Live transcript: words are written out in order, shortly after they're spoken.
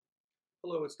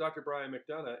Hello, it's Dr. Brian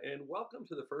McDonough, and welcome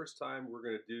to the first time we're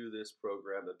going to do this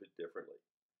program a bit differently.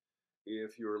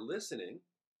 If you're listening,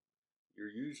 you're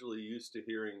usually used to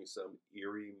hearing some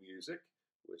eerie music,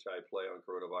 which I play on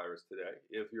coronavirus today.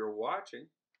 If you're watching,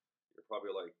 you're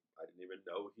probably like, I didn't even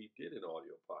know he did an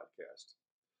audio podcast.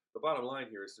 The bottom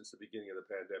line here is since the beginning of the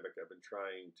pandemic, I've been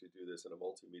trying to do this in a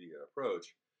multimedia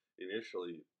approach,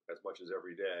 initially as much as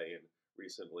every day, and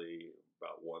recently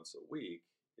about once a week.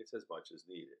 It's as much as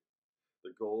needed.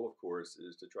 The goal, of course,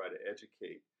 is to try to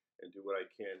educate and do what I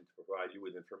can to provide you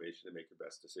with information to make your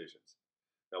best decisions.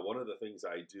 Now, one of the things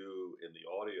I do in the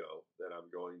audio that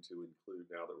I'm going to include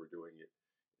now that we're doing it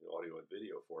in audio and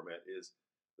video format is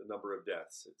the number of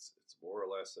deaths. It's more or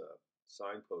less a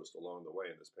signpost along the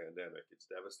way in this pandemic. It's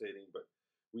devastating, but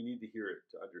we need to hear it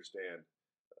to understand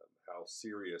how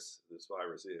serious this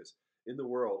virus is. In the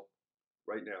world,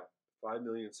 right now,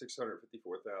 5,654,663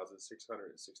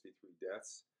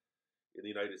 deaths. In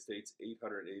the United States,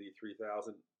 883,390.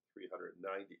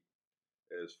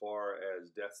 As far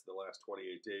as deaths in the last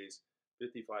 28 days,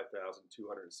 55,268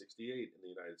 in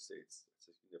the United States. That's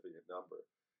a significant number.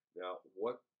 Now,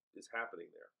 what is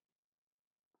happening there?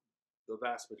 The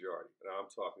vast majority, and I'm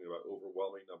talking about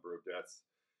overwhelming number of deaths,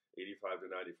 85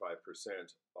 to 95%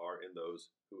 are in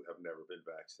those who have never been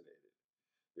vaccinated.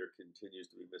 There continues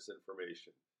to be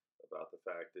misinformation about the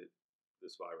fact that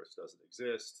this virus doesn't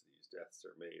exist, these deaths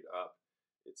are made up.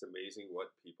 It's amazing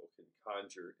what people can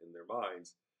conjure in their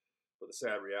minds, but the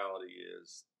sad reality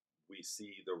is we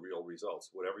see the real results.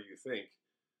 Whatever you think,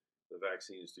 the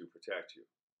vaccines do protect you.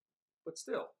 But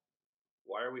still,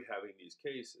 why are we having these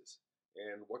cases?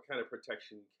 And what kind of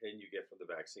protection can you get from the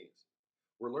vaccines?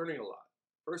 We're learning a lot.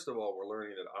 First of all, we're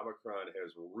learning that Omicron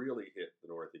has really hit the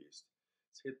Northeast.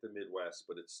 It's hit the Midwest,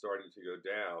 but it's starting to go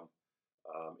down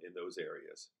in those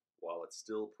areas, while it's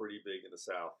still pretty big in the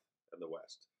South and the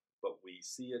West. But we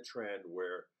see a trend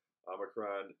where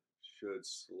Omicron should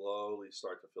slowly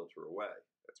start to filter away.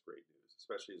 That's great news,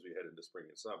 especially as we head into spring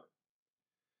and summer.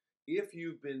 If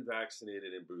you've been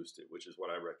vaccinated and boosted, which is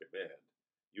what I recommend,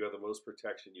 you have the most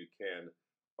protection you can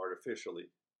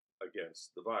artificially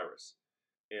against the virus.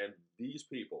 And these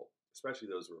people, especially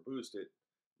those who are boosted,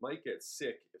 might get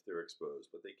sick if they're exposed,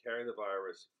 but they carry the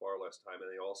virus far less time and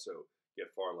they also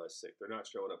get far less sick. They're not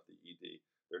showing up at the ED,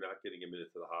 they're not getting admitted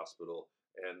to the hospital,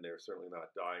 and they're certainly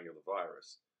not dying of the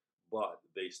virus, but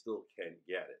they still can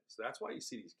get it. So that's why you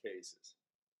see these cases.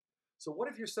 So what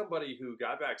if you're somebody who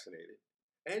got vaccinated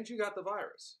and you got the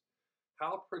virus?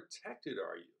 How protected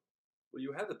are you? Well,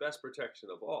 you have the best protection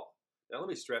of all. Now, let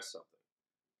me stress something.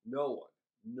 No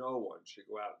one should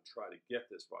go out and try to get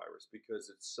this virus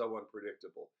because it's so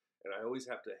unpredictable. And I always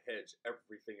have to hedge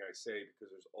everything I say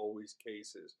because there's always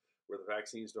cases where the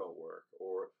vaccines don't work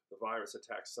or the virus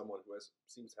attacks someone who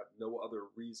seems to have no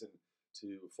other reason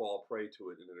to fall prey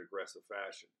to it in an aggressive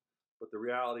fashion. But the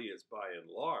reality is, by and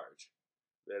large,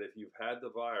 that if you've had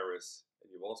the virus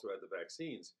and you've also had the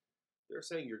vaccines, they're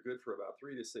saying you're good for about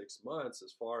 3 to 6 months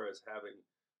as far as having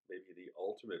maybe the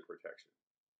ultimate protection.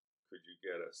 Could you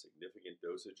get a significant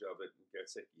dosage of it and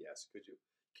get sick? Yes. Could you?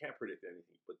 Can't predict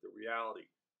anything. But the reality,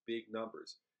 big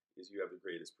numbers, is you have the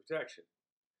greatest protection.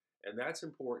 And that's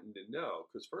important to know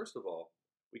because, first of all,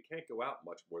 we can't go out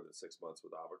much more than 6 months with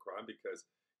Omicron because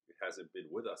it hasn't been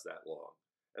with us that long.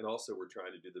 And also, we're trying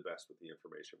to do the best with the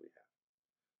information we have.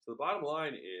 So the bottom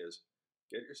line is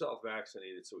get yourself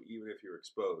vaccinated so even if you're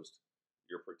exposed,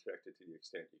 you're protected to the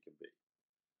extent you can be.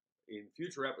 In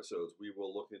future episodes, we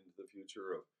will look into the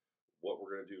future of what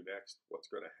we're going to do next, what's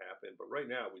going to happen. But right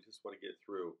now, we just want to get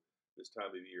through this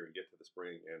time of year and get to the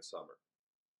spring and summer.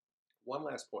 One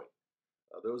last point.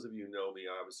 Those of you who know me,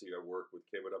 obviously, I work with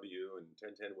KYW and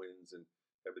 1010 Wins and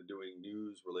have been doing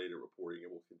news-related reporting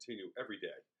and will continue every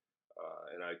day.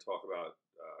 And I talk about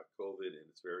COVID in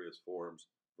its various forms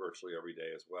virtually every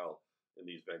day as well in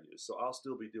these venues. So I'll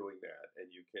still be doing that, and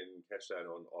you can catch that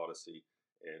on Odyssey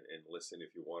and listen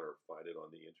if you want or find it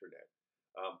on the internet.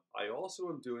 I also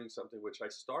am doing something which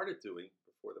I started doing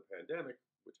before the pandemic,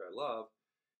 which I love.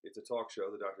 It's a talk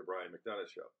show, the Dr. Brian McDonough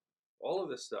Show. All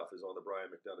of this stuff is on the Brian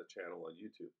McDonough channel on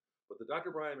YouTube. But the Dr.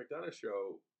 Brian McDonough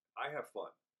Show, I have fun.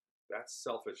 That's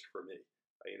selfish for me.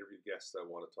 I interview guests I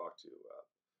want to talk to.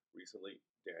 Recently,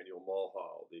 Daniel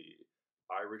Mulhall, the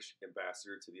Irish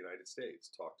ambassador to the United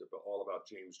States, talked all about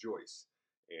James Joyce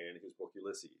and his book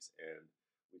Ulysses. And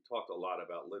we talked a lot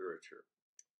about literature.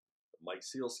 Mike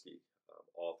Sealski,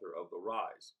 author of The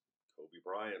Rise, Kobe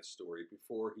Bryant's story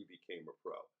before he became a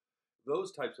pro. Those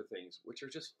types of things, which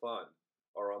are just fun,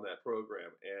 are on that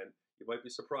program. And you might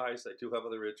be surprised, I do have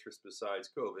other interests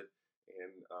besides COVID.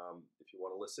 And if you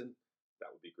want to listen, that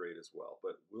would be great as well.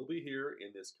 But we'll be here in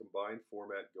this combined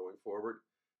format going forward.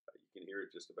 You can hear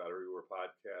it just about everywhere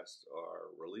podcasts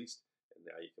are released, and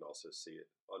now you can also see it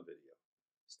on video.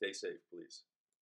 Stay safe, please.